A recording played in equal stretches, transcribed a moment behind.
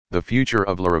The future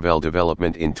of Laravel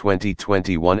development in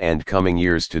 2021 and coming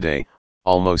years. Today,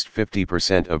 almost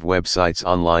 50% of websites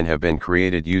online have been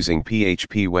created using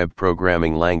PHP web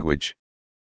programming language.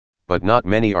 But not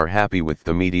many are happy with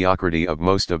the mediocrity of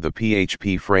most of the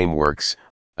PHP frameworks,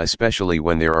 especially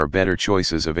when there are better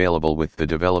choices available with the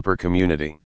developer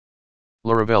community.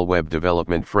 Laravel Web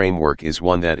Development Framework is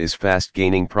one that is fast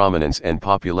gaining prominence and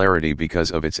popularity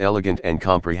because of its elegant and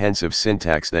comprehensive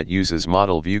syntax that uses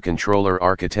model view controller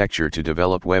architecture to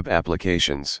develop web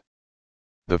applications.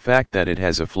 The fact that it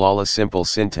has a flawless simple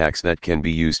syntax that can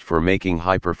be used for making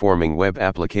high-performing web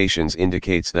applications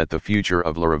indicates that the future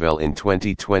of Laravel in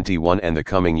 2021 and the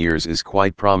coming years is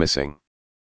quite promising.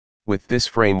 With this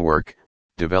framework,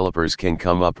 developers can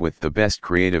come up with the best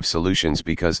creative solutions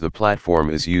because the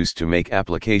platform is used to make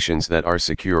applications that are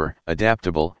secure,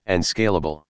 adaptable, and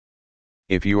scalable.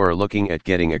 If you are looking at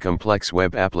getting a complex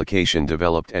web application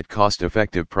developed at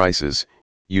cost-effective prices,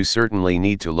 you certainly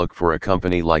need to look for a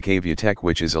company like Aviatec,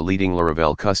 which is a leading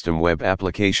Laravel custom web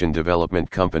application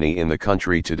development company in the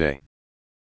country today.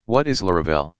 What is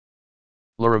Laravel?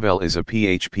 Laravel is a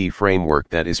PHP framework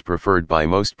that is preferred by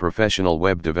most professional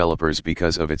web developers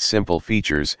because of its simple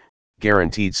features,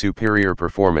 guaranteed superior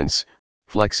performance,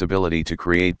 flexibility to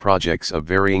create projects of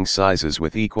varying sizes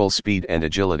with equal speed and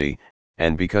agility,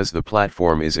 and because the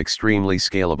platform is extremely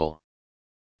scalable.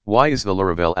 Why is the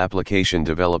Laravel application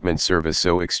development service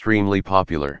so extremely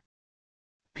popular?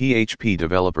 PHP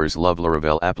developers love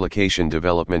Laravel application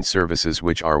development services,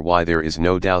 which are why there is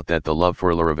no doubt that the love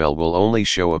for Laravel will only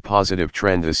show a positive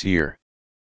trend this year.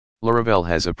 Laravel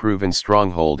has a proven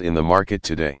stronghold in the market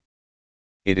today.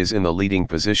 It is in the leading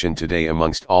position today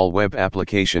amongst all web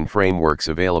application frameworks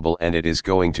available, and it is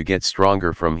going to get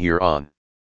stronger from here on.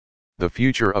 The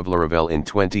future of Laravel in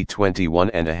 2021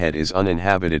 and ahead is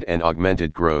uninhabited and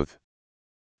augmented growth.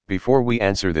 Before we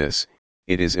answer this,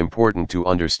 it is important to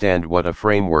understand what a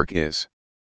framework is.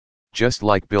 Just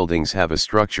like buildings have a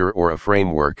structure or a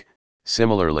framework,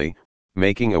 similarly,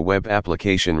 making a web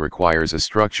application requires a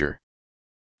structure.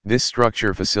 This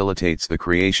structure facilitates the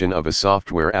creation of a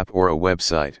software app or a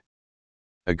website.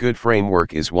 A good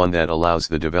framework is one that allows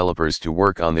the developers to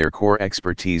work on their core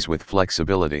expertise with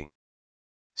flexibility.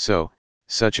 So,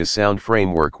 such a sound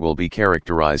framework will be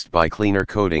characterized by cleaner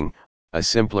coding, a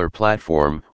simpler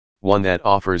platform, one that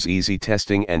offers easy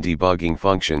testing and debugging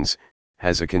functions,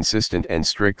 has a consistent and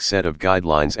strict set of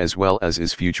guidelines, as well as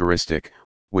is futuristic,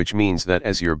 which means that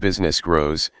as your business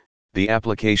grows, the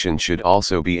application should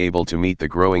also be able to meet the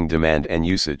growing demand and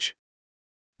usage.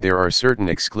 There are certain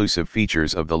exclusive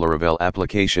features of the Laravel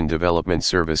application development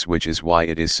service, which is why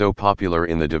it is so popular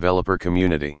in the developer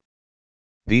community.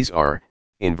 These are: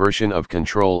 inversion of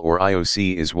control, or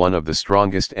IOC, is one of the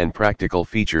strongest and practical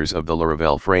features of the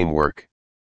Laravel framework.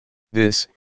 This,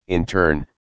 in turn,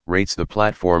 rates the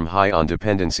platform high on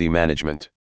dependency management.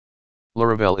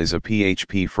 Laravel is a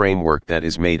PHP framework that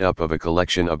is made up of a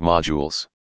collection of modules.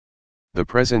 The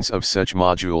presence of such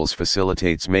modules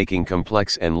facilitates making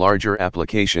complex and larger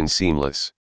applications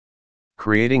seamless.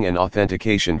 Creating an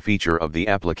authentication feature of the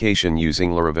application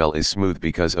using Laravel is smooth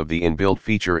because of the inbuilt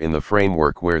feature in the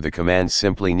framework where the command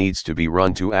simply needs to be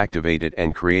run to activate it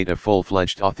and create a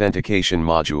full-fledged authentication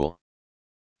module.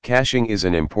 Caching is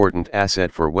an important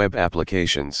asset for web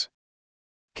applications.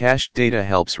 Cached data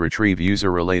helps retrieve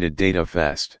user-related data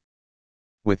fast.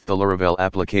 With the Laravel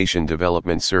Application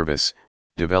Development Service,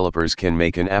 developers can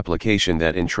make an application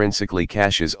that intrinsically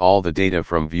caches all the data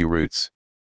from view routes.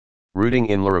 Routing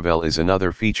in Laravel is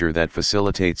another feature that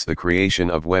facilitates the creation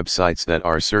of websites that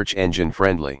are search engine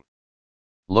friendly.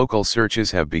 Local searches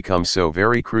have become so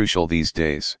very crucial these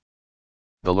days.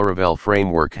 The Laravel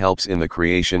framework helps in the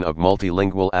creation of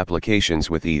multilingual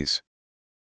applications with ease.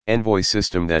 Envoy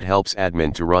system that helps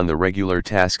admin to run the regular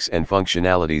tasks and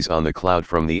functionalities on the cloud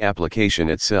from the application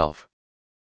itself.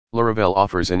 Laravel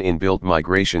offers an inbuilt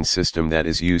migration system that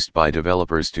is used by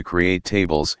developers to create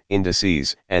tables,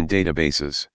 indices, and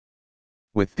databases.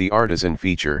 With the artisan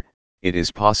feature, it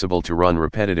is possible to run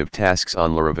repetitive tasks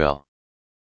on Laravel.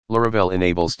 Laravel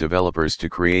enables developers to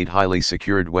create highly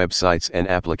secured websites and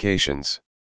applications.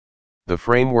 The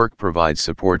framework provides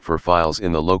support for files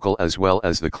in the local as well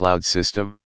as the cloud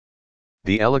system.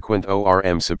 The Eloquent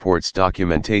ORM supports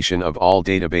documentation of all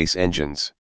database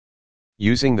engines.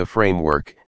 Using the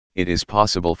framework, it is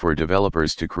possible for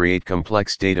developers to create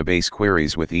complex database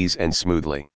queries with ease and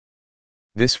smoothly.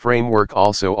 This framework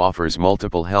also offers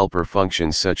multiple helper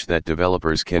functions such that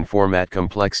developers can format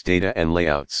complex data and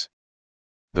layouts.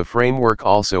 The framework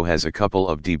also has a couple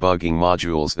of debugging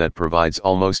modules that provides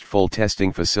almost full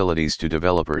testing facilities to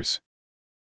developers.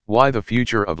 Why the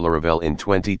future of Laravel in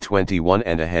 2021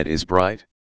 and ahead is bright?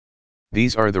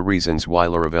 These are the reasons why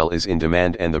Laravel is in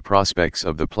demand, and the prospects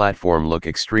of the platform look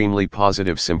extremely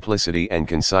positive. Simplicity and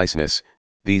conciseness,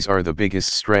 these are the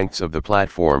biggest strengths of the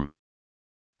platform.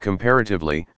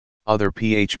 Comparatively, other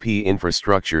PHP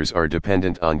infrastructures are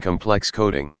dependent on complex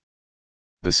coding.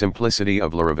 The simplicity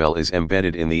of Laravel is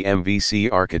embedded in the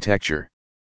MVC architecture.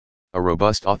 A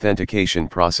robust authentication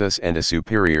process and a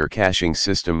superior caching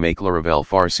system make Laravel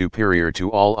far superior to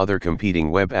all other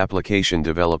competing web application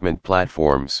development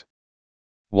platforms.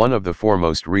 One of the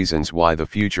foremost reasons why the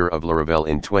future of Laravel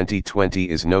in 2020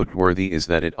 is noteworthy is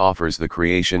that it offers the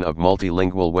creation of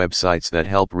multilingual websites that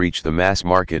help reach the mass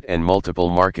market and multiple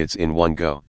markets in one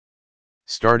go.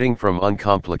 Starting from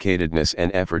uncomplicatedness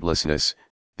and effortlessness,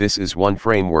 this is one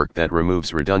framework that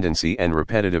removes redundancy and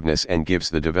repetitiveness and gives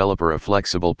the developer a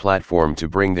flexible platform to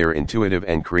bring their intuitive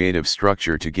and creative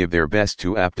structure to give their best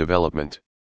to app development.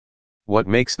 What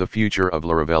makes the future of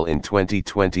Laravel in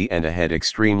 2020 and ahead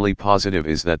extremely positive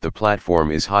is that the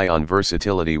platform is high on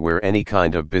versatility, where any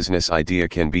kind of business idea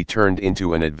can be turned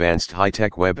into an advanced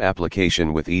high-tech web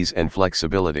application with ease and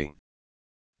flexibility.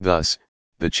 Thus,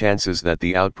 the chances that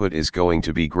the output is going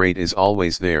to be great is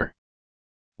always there.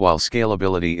 While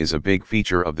scalability is a big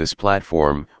feature of this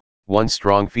platform, one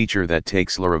strong feature that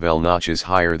takes Laravel notches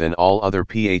higher than all other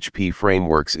PHP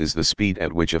frameworks is the speed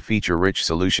at which a feature-rich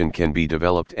solution can be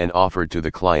developed and offered to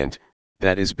the client,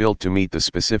 that is built to meet the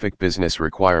specific business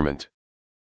requirement.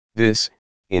 This,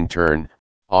 in turn,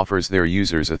 offers their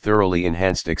users a thoroughly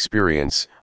enhanced experience,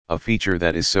 a feature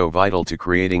that is so vital to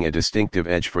creating a distinctive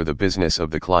edge for the business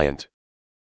of the client.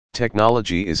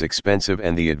 Technology is expensive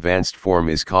and the advanced form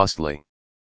is costly.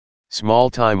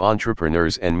 Small-time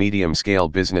entrepreneurs and medium-scale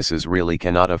businesses really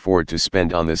cannot afford to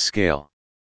spend on this scale.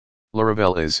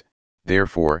 Laravel is,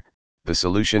 therefore, the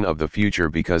solution of the future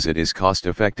because it is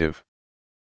cost-effective.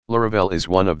 Laravel is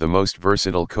one of the most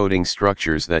versatile coding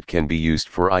structures that can be used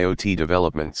for IoT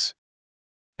developments.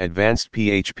 Advanced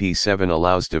PHP 7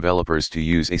 allows developers to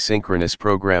use asynchronous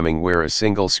programming where a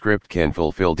single script can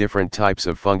fulfill different types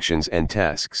of functions and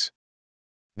tasks.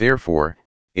 Therefore,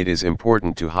 it is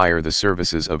important to hire the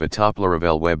services of a top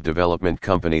Laravel web development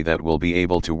company that will be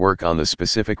able to work on the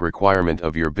specific requirement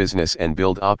of your business and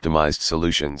build optimized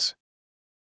solutions.